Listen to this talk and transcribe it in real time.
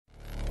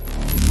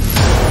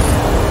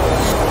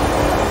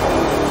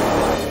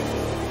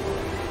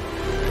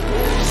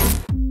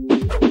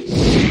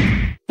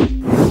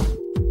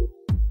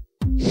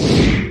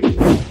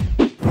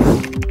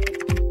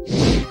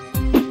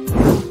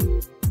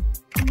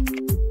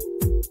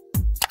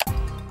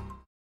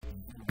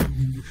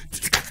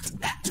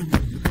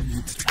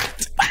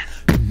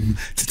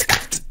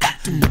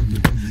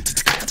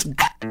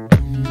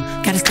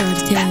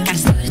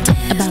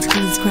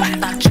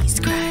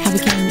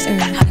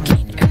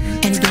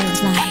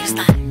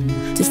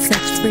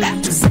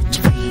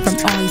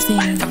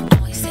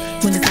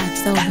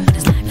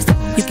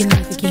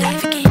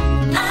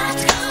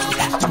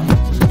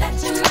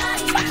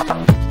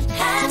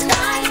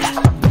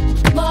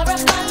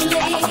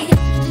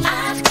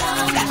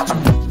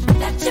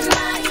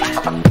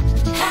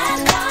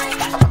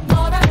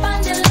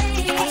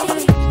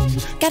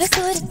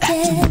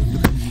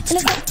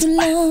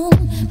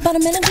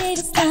Thought a man gave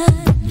us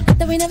time,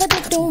 that we never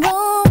did no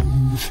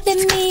wrong. Let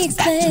me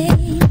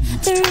explain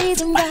the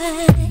reason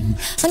why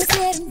I'm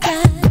said and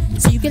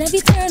died, so you can have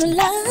eternal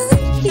life.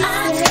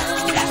 I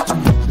know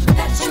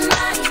that you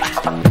might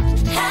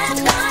have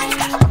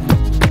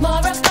life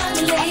more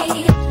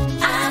abundantly.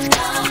 I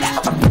know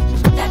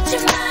that you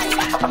might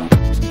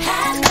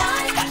have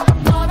life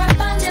more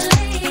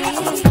abundantly.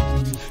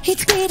 He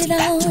tweeted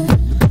on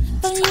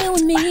for you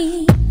and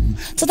me,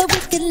 so that we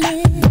could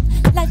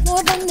live life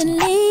more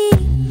abundantly.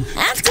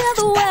 I tell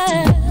the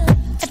world,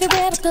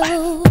 everywhere we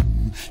go,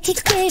 he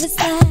gave us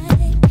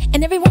life,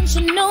 and everyone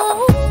should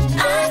know.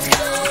 I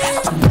know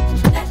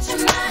that you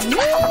might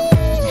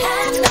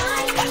have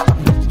life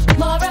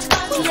more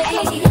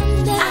abundantly.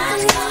 I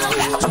know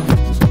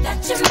that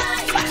you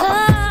might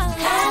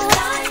have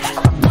life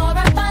more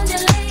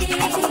abundantly.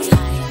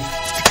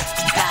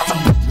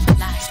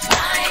 Life.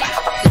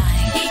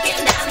 He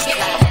came down to give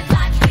us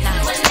life, you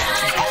and I.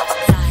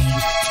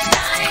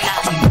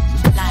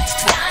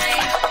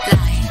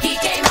 Life. He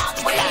came all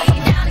the way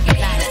down to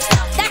give us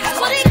life. That's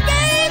what he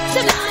gave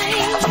to me.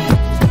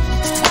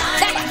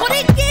 That's what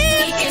he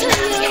gave to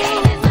you.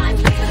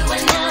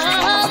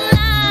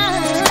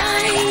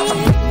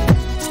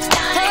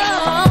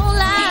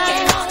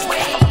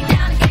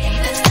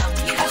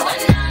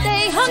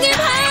 They hung him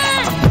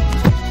high.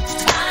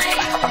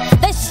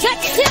 They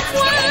stretched his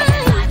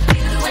wide.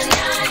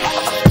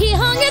 He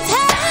hung his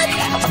head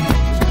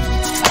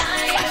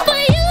for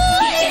you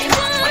and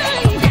I.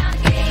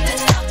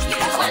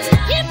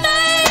 He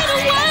made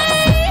a way.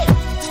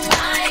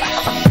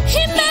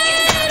 He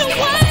made a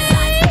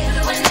way.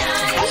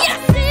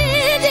 Yes, he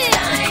did.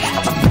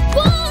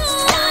 Whoa,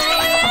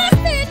 yes,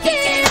 he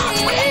did.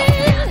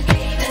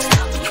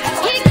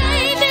 He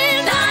gave his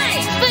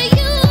life for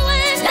you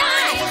and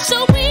I, so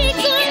we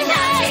could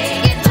have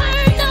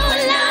eternal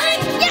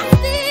life. Yes,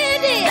 he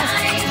did.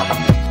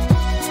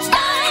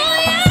 Oh,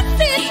 yes,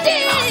 he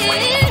did. He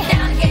did it.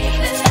 Yes,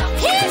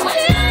 he did.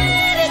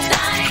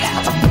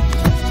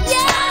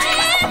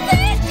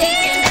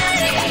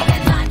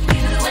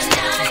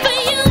 For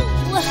you,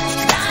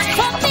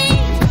 for me,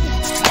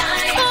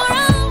 for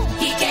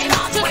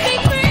all to be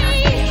free.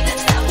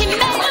 He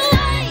made a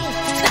way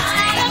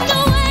out of no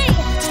way.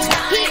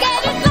 He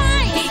gave his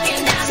life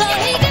so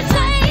he could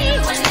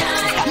save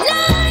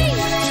life.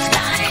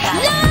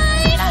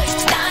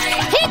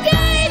 He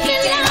gave me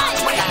life.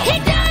 He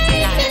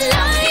gave me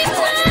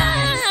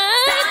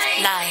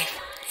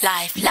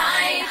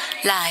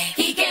Life.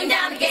 He came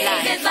down and gave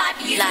his life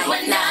for you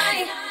and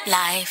I.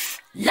 Life.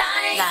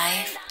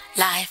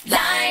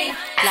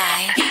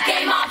 He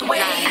came all the way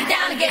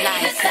down and gave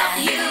himself for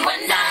you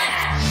and I.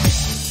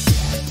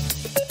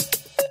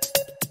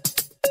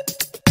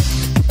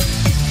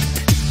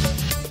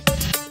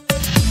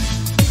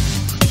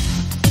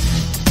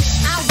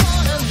 I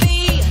wanna be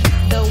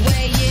the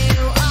way you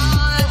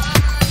are.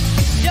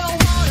 Don't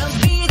wanna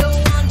be the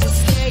one to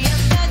stay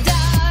in the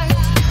dark.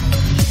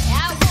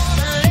 I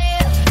wanna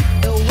live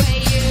the way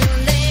you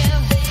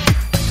live.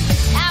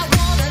 I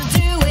wanna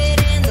do it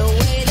in the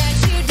way that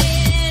you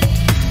did.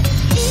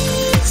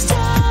 Each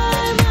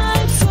time I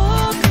fall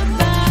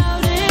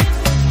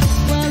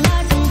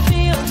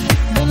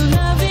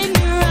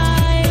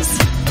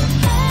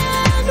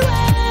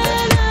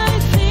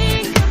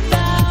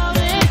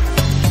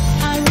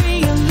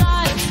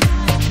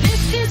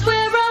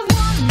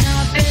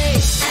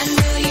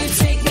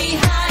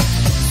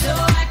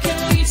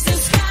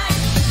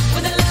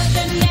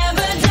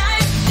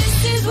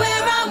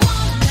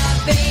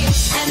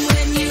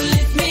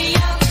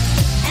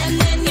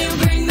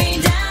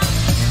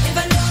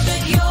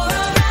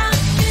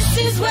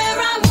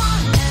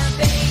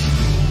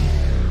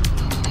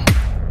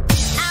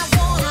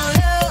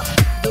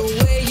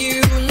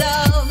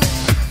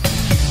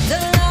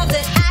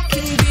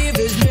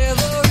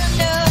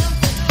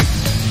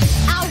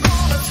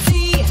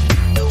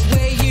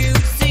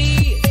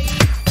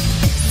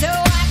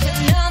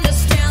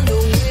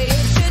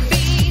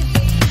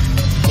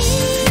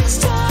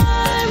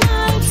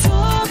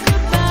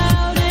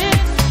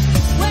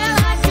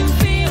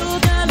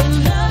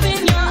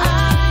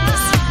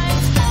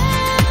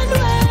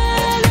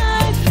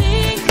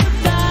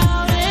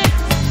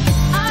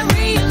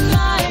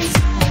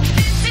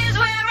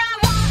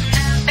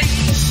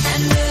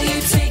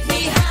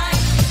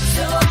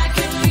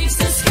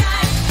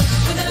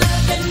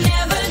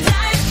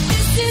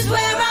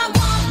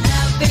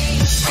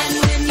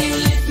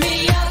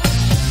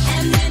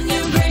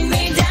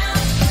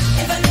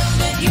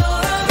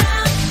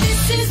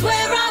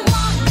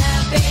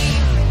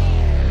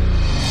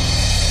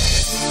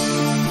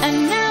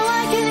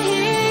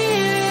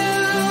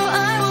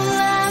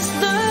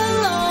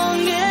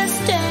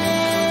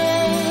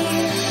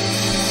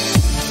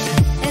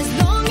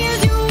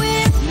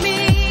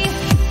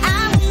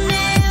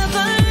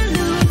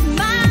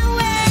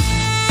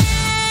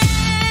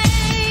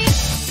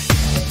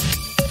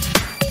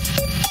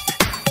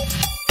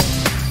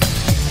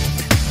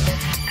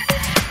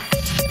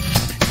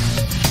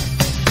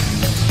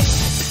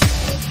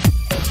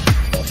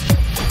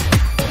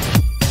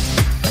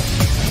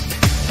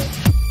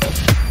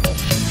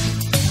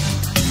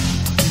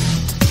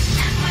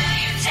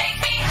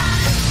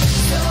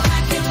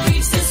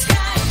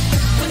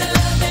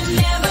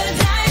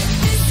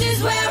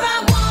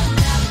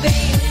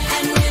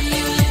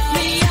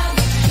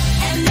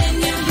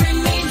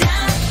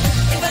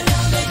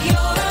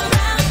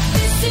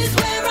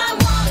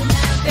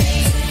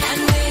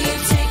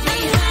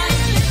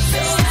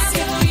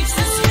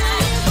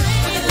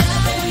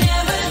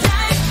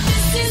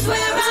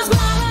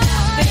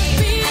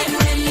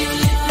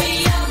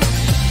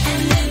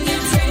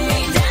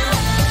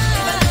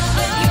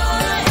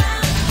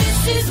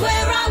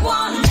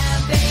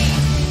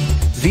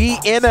The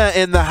Enna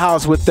in the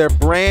house with their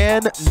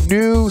brand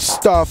new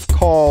stuff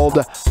called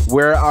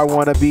Where I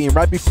Want to Be. And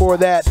right before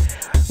that,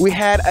 we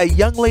had a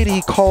young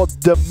lady called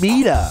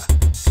Damita.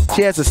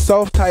 She has a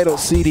self-titled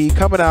CD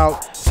coming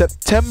out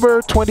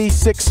September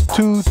 26,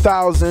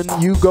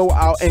 2000. You go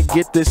out and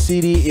get this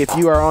CD if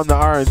you are on the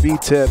R&B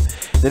tip.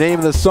 The name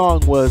of the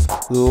song was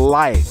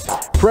Life.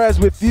 P.R.E.Z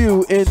with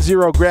you in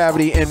Zero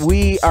Gravity, and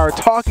we are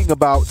talking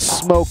about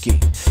smoking.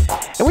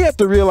 And we have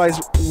to realize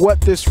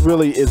what this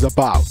really is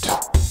about.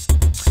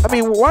 I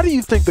mean, why do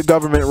you think the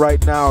government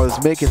right now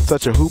is making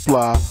such a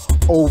hoopla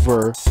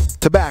over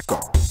tobacco?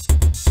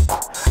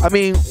 I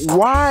mean,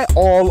 why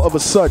all of a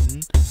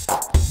sudden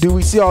do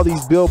we see all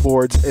these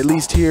billboards, at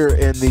least here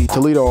in the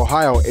Toledo,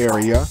 Ohio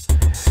area,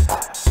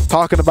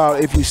 talking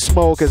about if you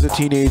smoke as a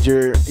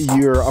teenager,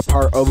 you're a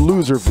part of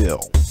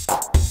Loserville?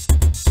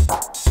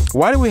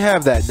 Why do we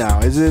have that now?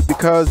 Is it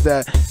because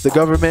that the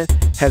government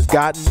has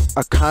gotten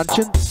a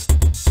conscience?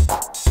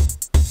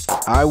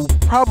 I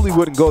probably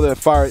wouldn't go that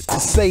far to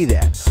say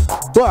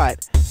that,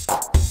 but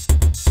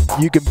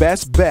you can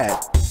best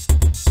bet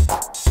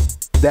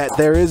that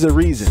there is a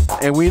reason,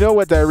 and we know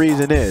what that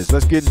reason is.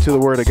 Let's get into the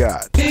Word of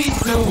God.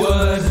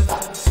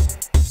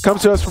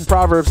 Comes to us from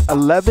Proverbs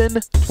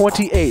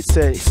 11:28.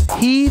 Says,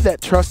 "He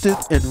that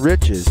trusteth in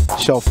riches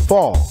shall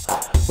fall,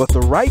 but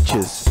the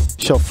righteous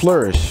shall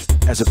flourish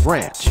as a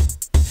branch."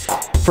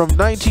 From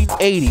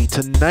 1980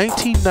 to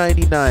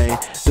 1999,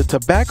 the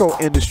tobacco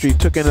industry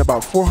took in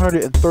about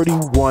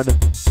 $431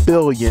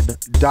 billion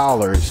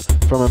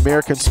from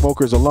American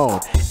smokers alone.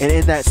 And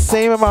in that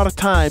same amount of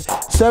time,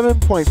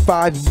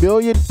 7.5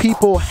 million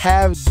people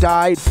have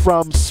died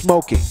from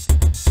smoking.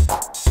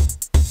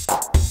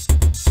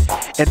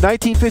 In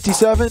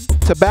 1957,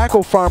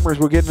 tobacco farmers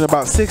were getting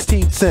about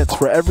 16 cents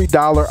for every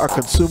dollar a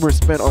consumer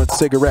spent on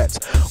cigarettes,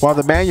 while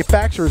the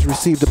manufacturers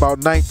received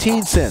about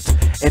 19 cents.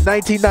 In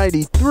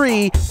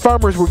 1993,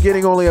 farmers were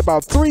getting only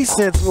about 3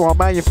 cents, while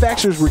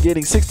manufacturers were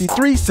getting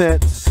 63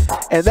 cents.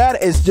 And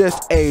that is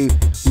just a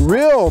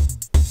real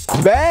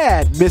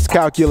bad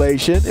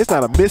miscalculation. It's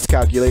not a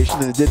miscalculation,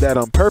 and they did that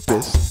on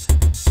purpose.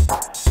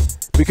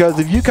 Because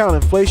if you count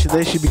inflation,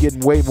 they should be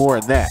getting way more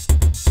than that.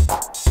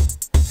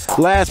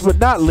 Last but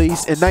not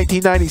least, in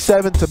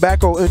 1997,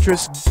 tobacco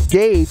interests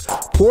gave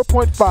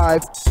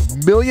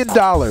 $4.5 million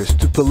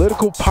to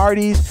political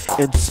parties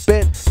and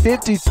spent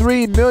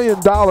 $53 million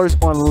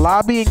on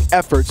lobbying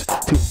efforts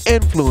to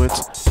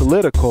influence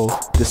political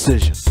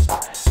decisions.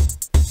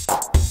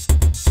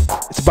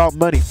 It's about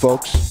money,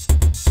 folks.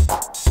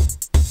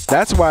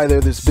 That's why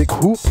there's this big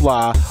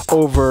hoopla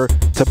over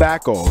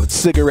tobacco and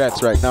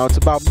cigarettes right now. It's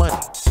about money.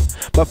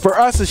 But for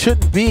us, it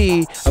shouldn't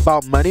be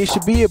about money. It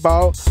should be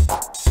about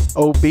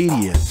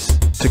obedience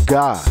to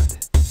God.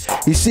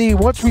 You see,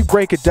 once we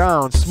break it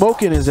down,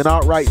 smoking is an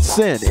outright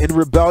sin in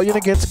rebellion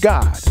against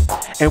God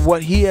and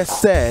what He has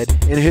said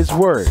in His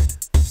Word.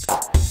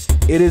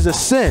 It is a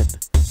sin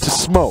to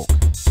smoke,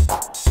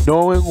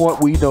 knowing what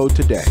we know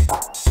today.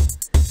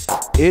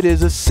 It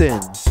is a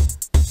sin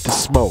to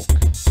smoke.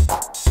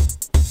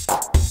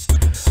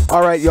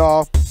 All right,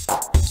 y'all.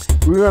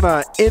 We're going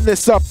to end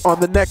this up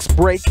on the next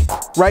break.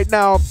 Right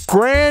now,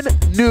 brand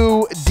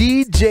new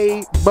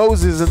DJ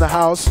Moses in the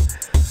house,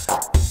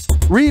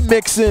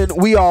 remixing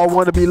We All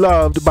Want to Be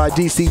Loved by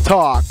DC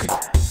Talk.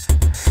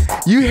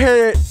 You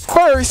hear it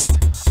first,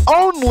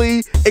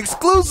 only,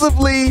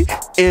 exclusively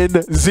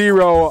in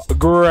Zero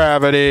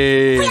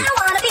Gravity. We all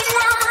wanna be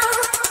loved.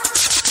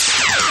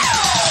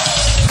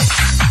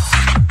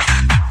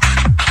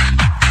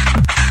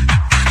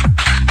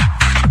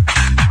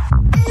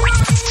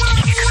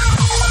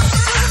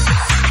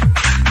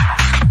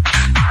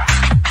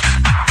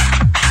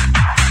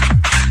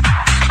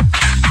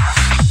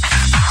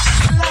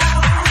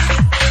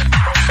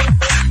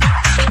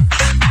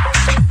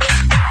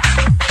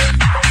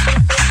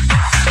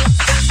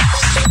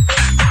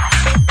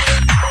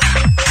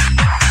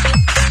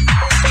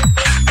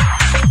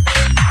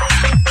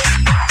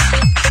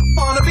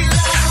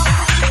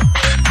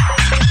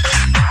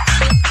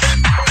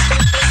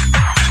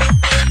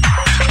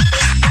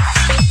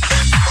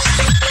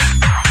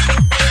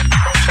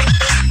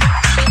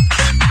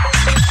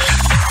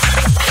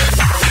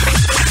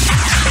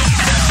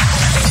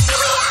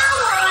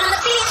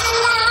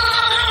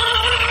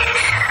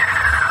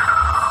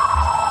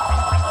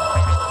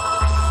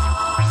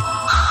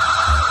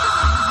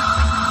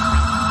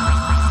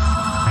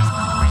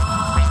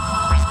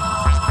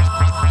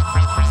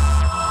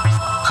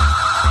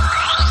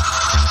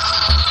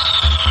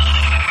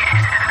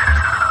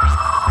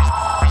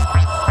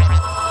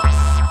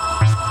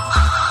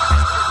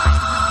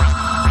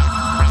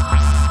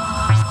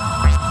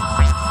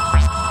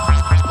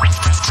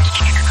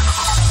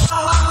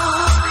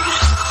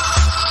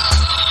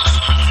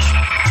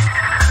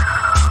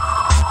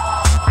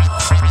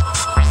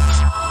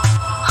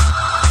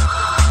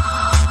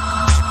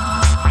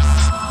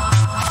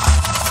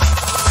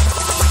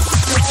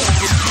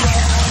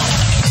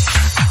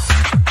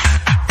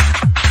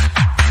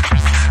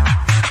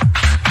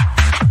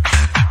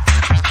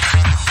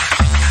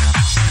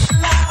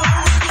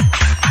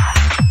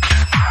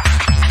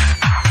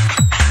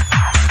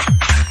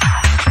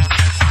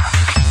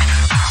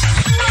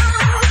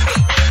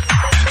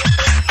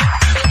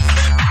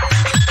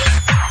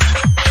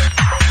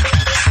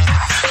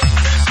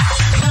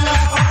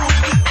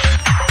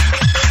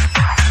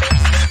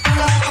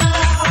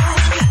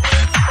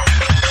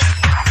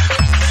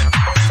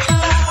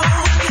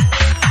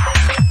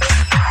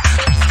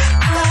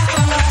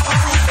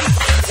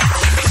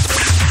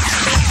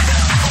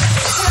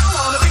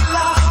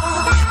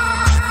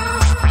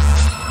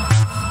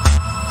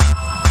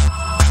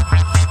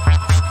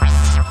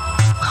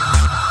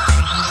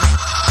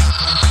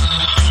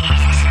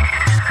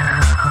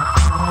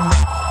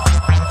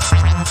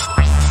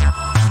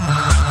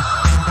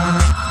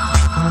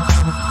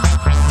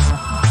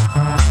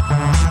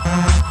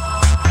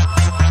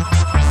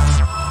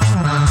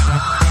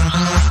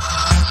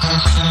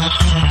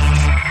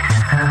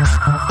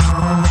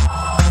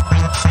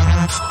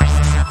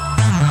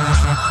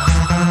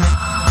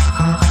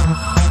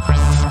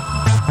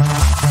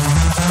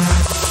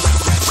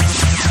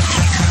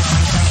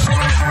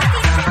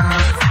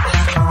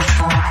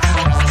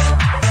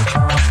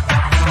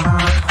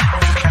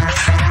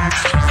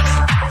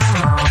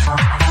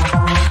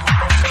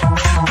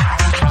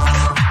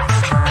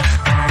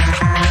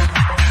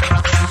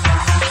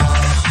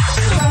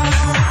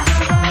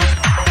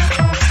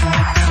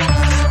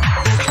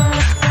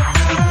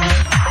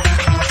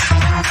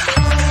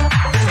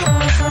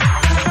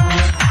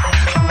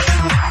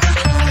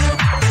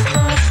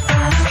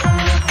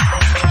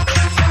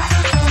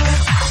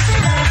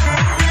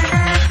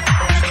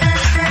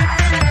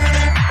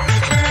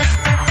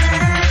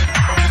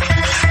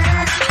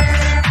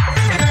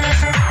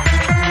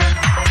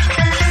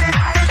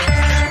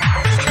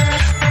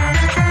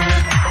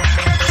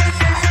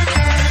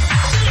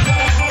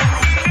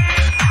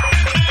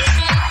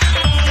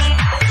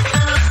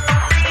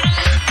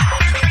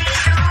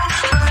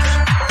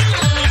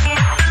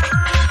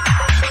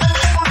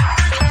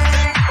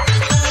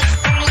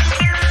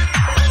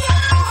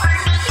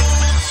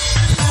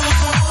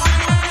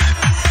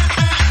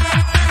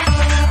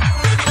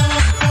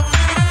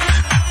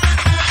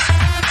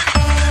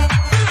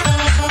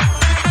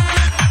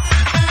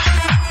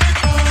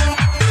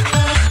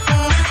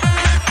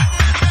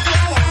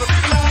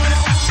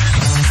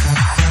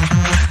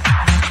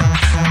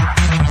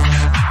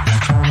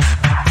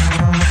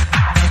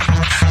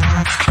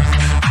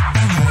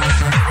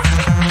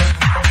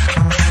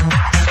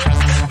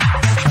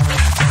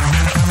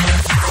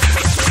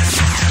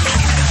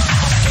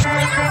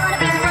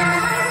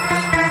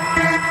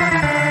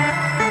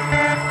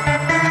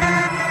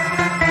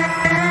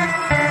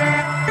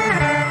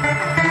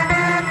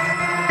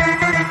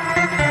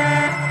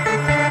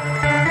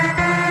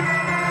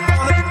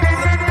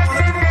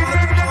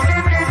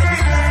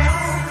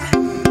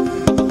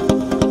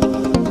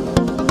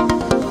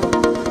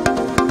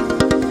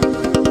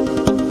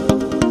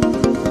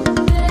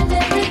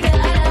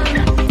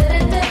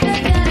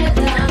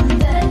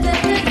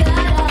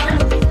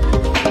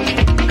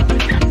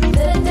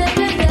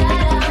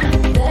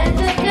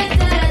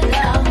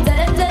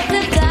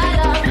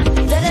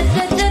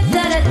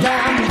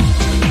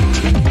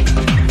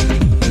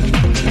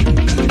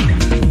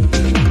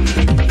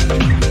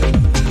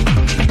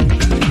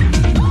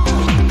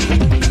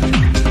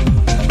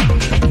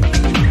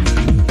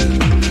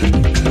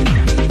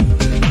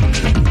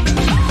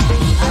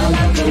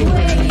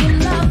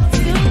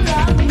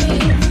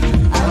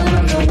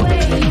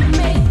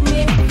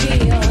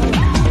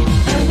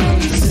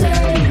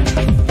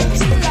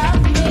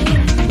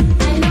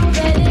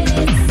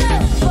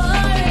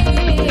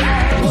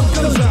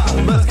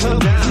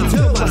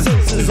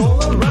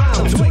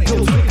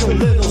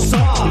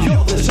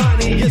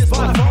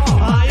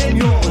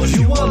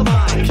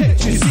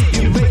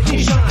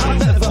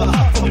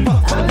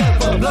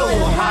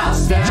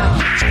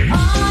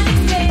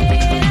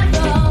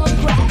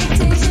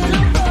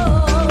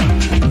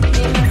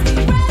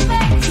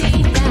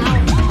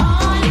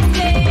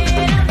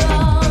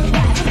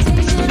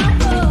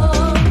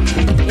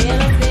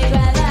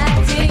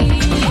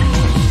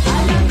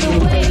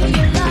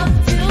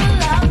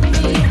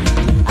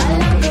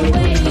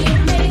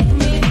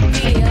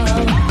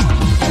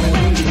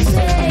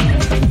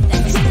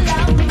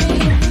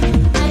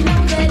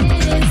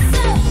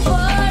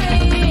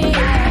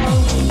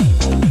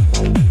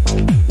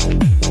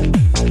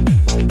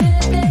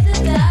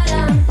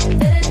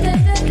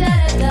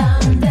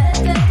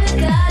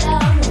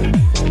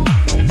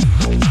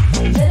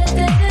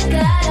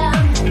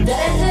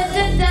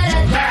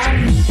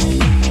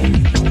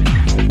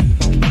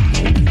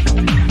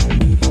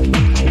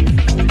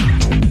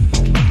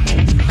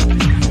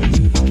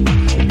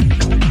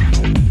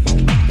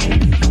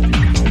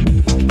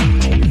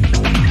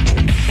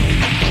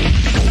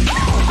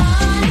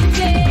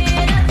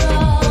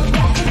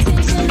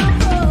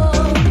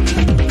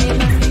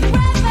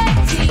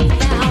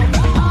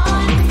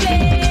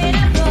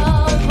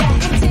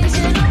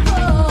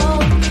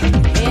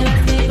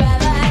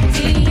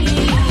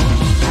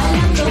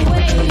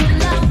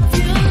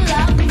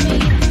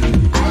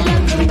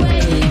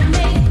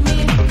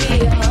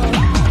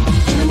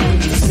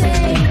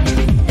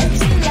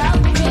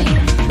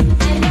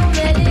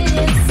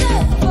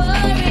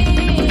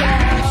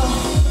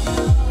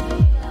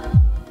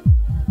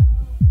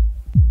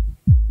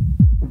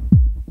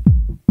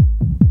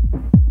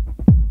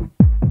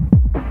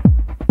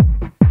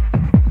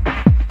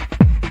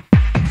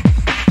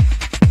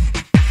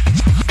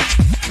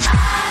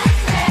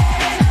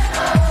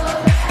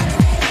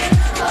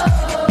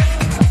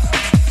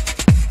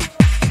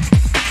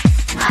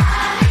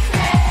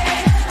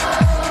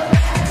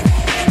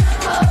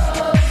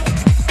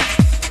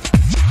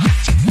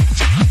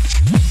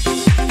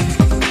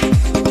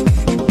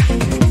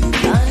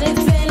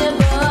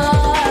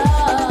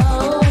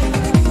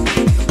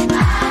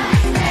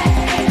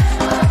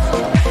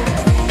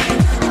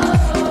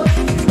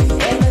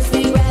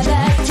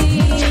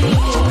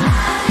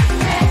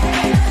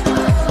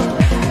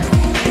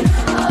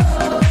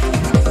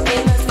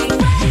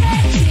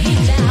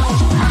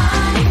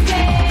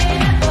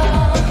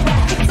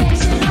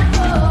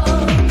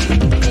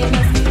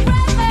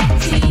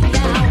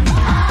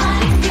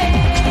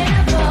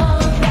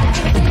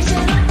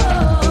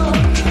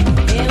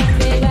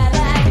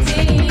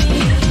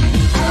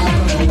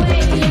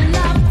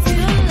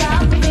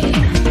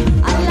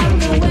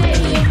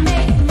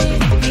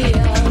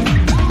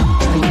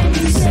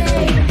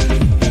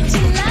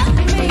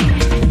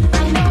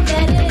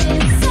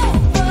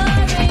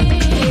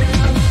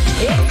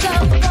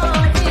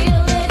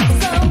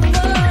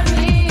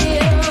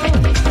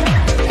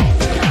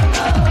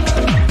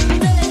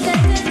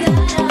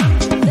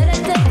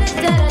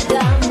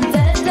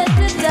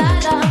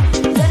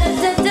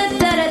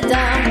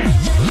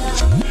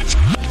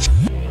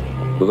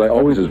 Was I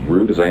always as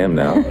rude as I am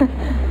now?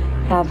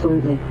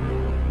 Absolutely.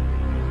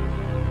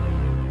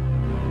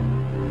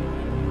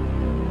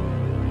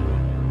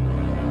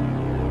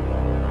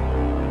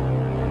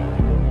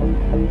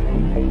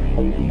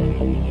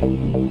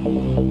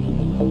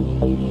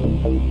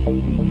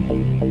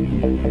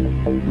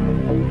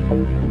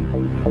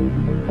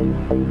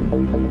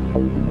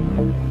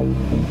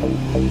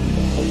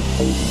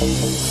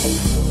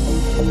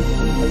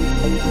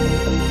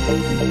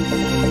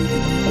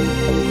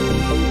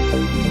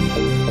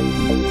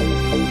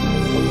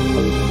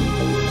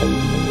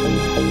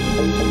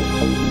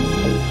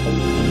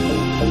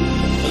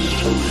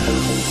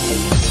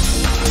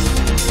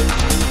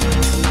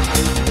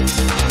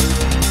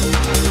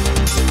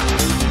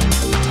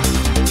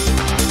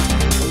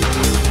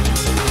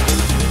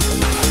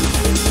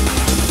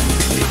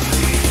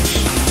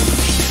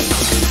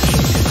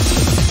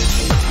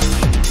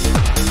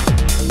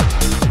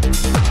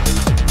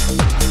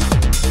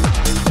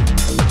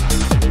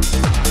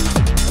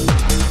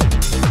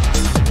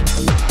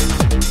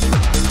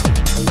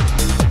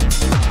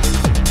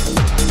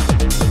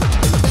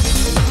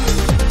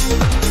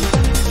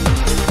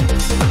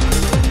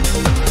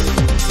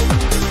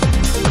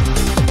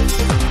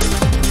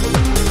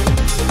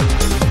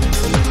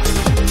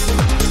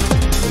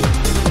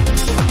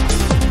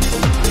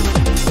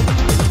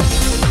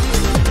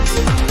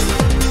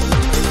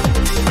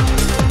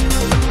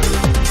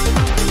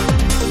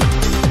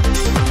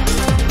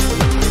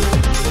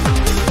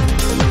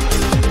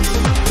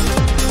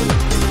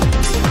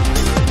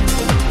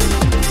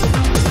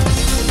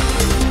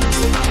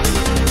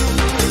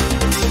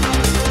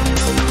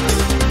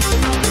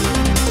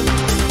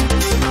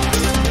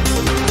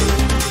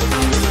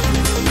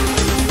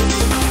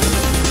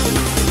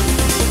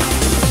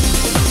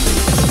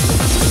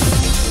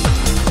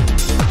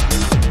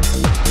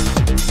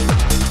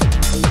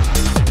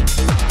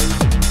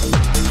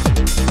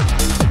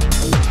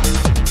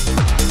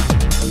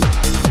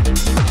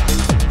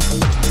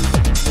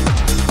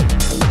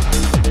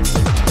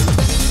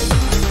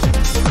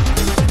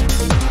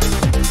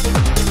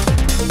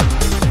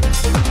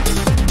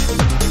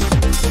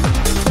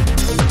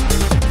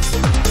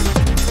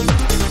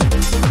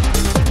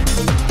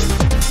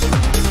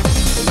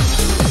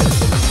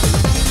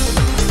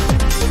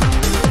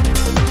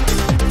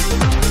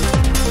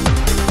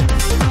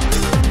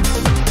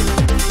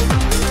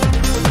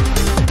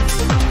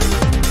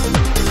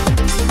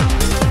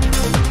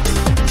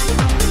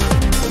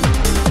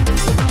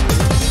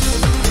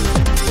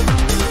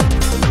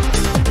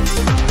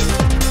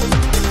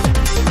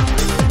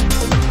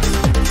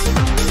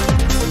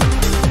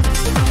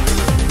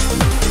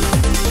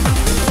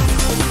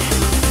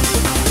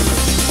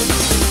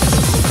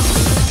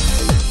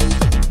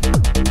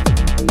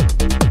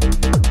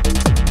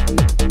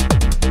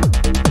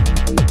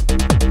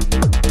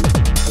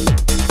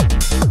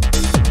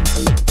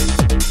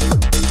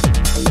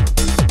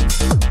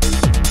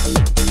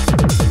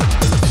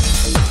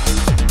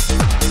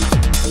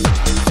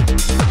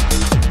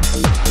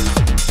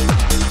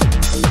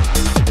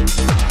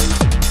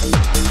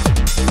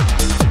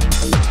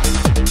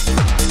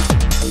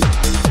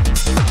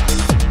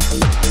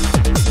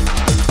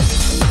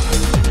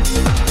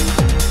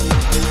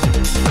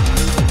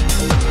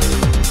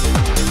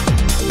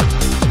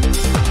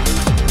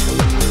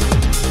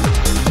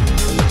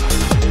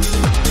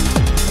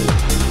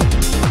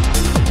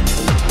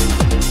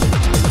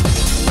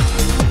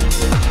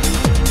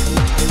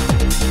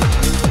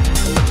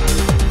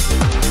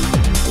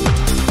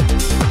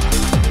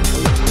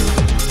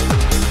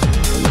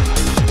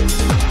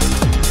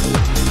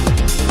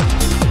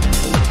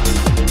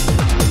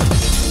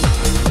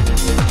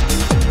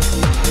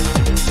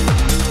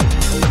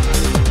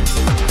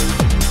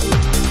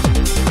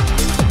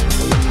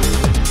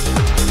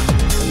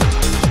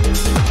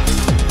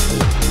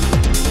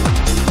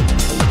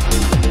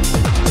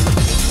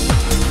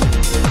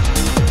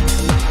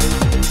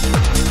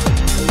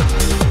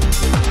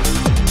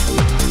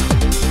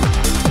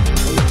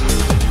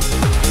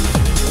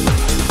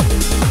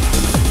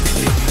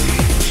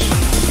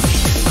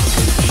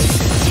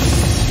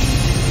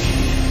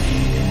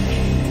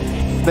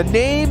 The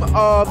name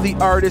of the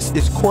artist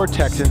is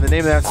Coretex, and the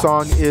name of that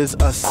song is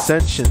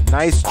Ascension.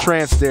 Nice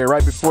trance there.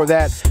 Right before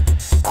that,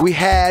 we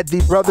had the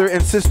brother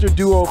and sister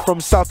duo from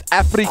South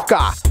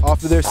Africa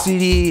off of their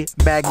CD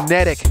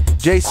Magnetic,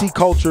 JC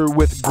Culture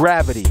with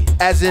Gravity,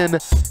 as in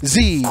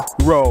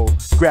zero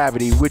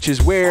gravity, which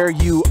is where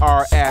you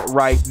are at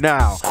right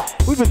now.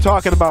 We've been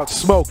talking about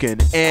smoking,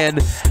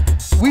 and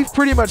we've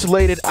pretty much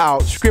laid it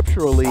out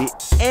scripturally,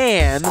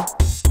 and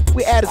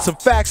we added some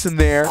facts in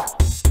there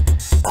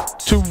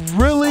to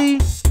really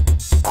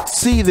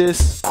see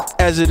this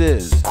as it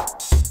is.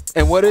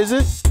 And what is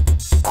it?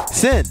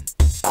 Sin.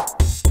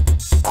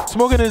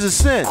 Smoking is a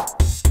sin.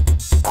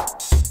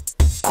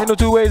 Ain't no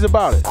two ways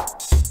about it.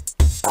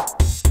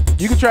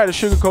 You can try to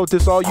sugarcoat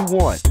this all you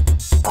want,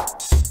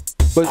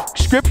 but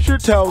scripture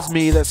tells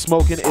me that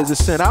smoking is a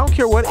sin. I don't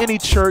care what any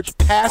church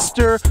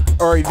pastor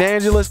or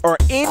evangelist or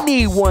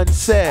anyone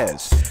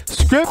says.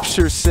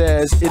 scripture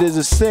says it is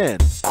a sin,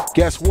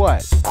 guess what?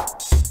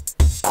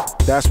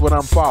 That's what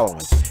I'm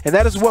following. And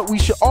that is what we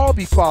should all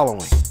be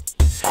following.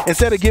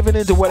 Instead of giving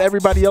into what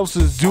everybody else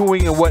is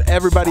doing and what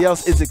everybody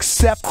else is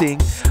accepting,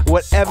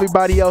 what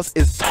everybody else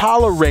is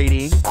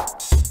tolerating,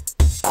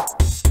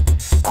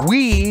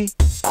 we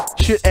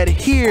should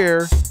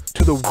adhere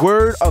to the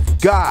word of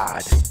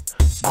God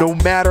no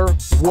matter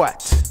what.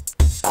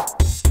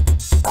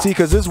 See,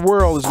 because this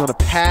world is going to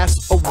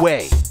pass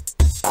away.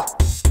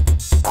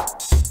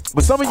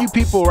 But some of you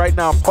people right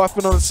now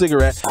puffing on a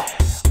cigarette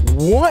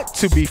want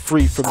to be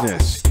free from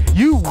this.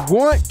 You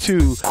want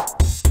to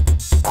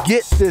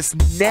get this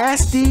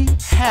nasty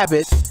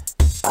habit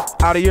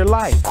out of your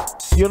life.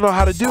 You don't know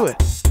how to do it.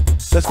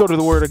 Let's go to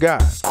the word of God.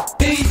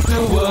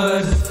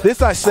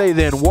 This I say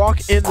then,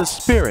 walk in the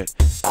spirit,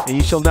 and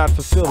you shall not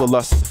fulfill the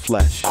lust of the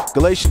flesh.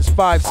 Galatians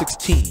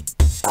 5:16.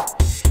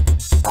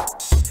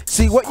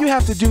 See, what you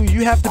have to do,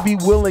 you have to be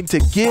willing to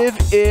give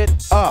it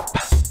up.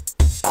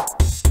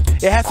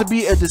 It has to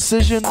be a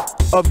decision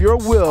of your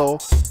will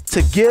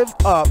to give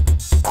up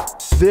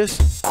this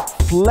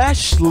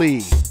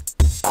fleshly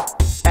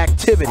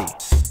activity.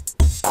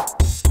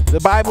 The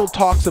Bible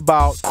talks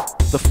about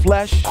the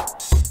flesh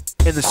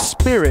and the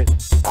spirit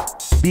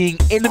being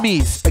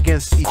enemies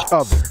against each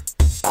other.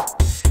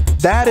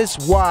 That is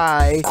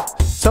why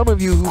some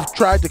of you who've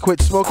tried to quit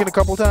smoking a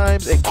couple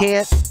times and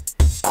can't,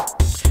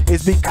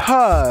 is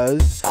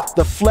because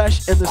the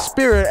flesh and the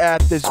spirit are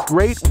at this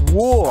great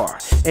war.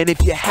 And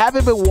if you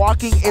haven't been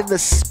walking in the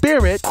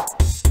spirit,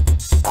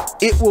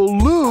 it will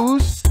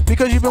lose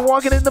because you've been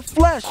walking in the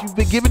flesh. You've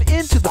been given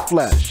into the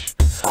flesh.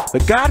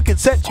 But God can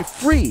set you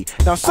free.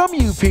 Now, some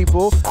of you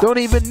people don't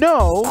even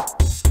know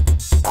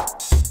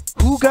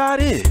who God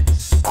is.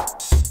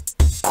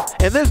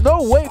 And there's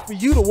no way for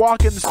you to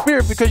walk in the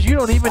spirit because you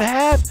don't even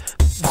have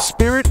the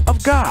Spirit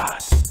of God.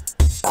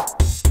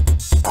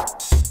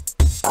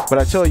 But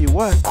I tell you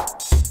what,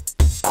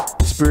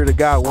 the Spirit of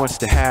God wants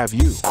to have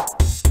you.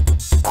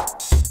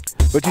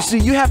 But you see,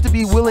 you have to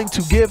be willing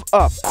to give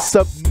up,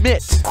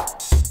 submit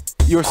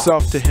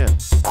yourself to Him.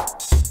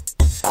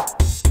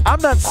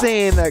 I'm not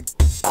saying that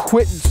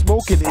quitting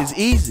smoking is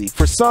easy.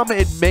 For some,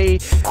 it may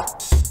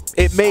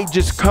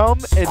just come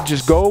and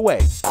just go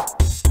away.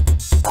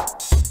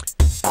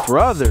 For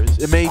others,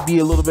 it may be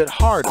a little bit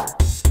harder.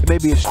 It may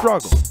be a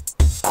struggle.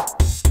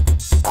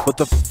 But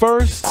the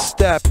first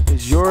step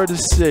is your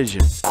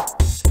decision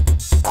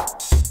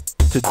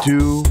to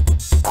do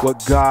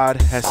what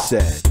God has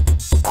said.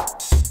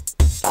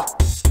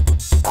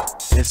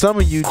 And some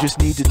of you just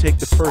need to take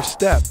the first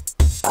step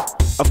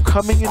of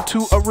coming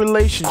into a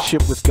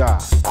relationship with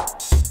God.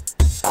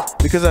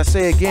 Because I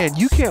say again,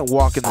 you can't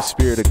walk in the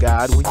Spirit of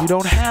God when you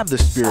don't have the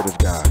Spirit of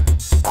God.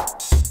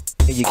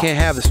 And you can't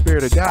have the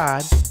Spirit of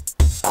God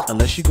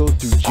unless you go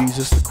through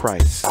Jesus the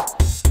Christ,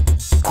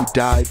 who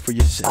died for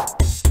your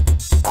sins.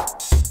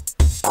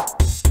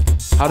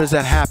 How does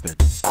that happen?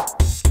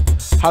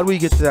 How do we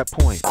get to that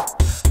point?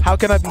 How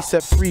can I be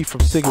set free from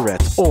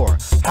cigarettes? Or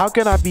how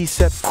can I be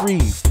set free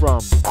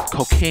from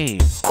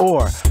cocaine?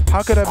 Or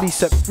how can I be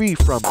set free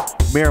from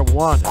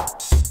marijuana?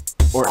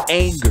 Or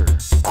anger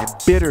and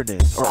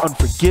bitterness or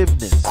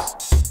unforgiveness,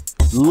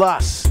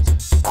 lust,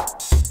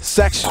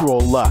 sexual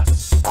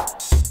lust?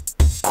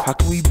 How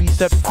can we be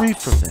set free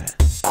from that?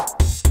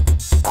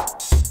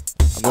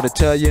 I'm going to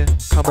tell you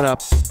coming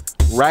up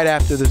right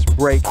after this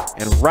break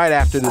and right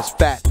after this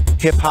fat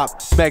hip hop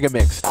mega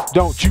mix.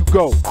 Don't you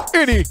go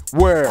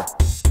anywhere.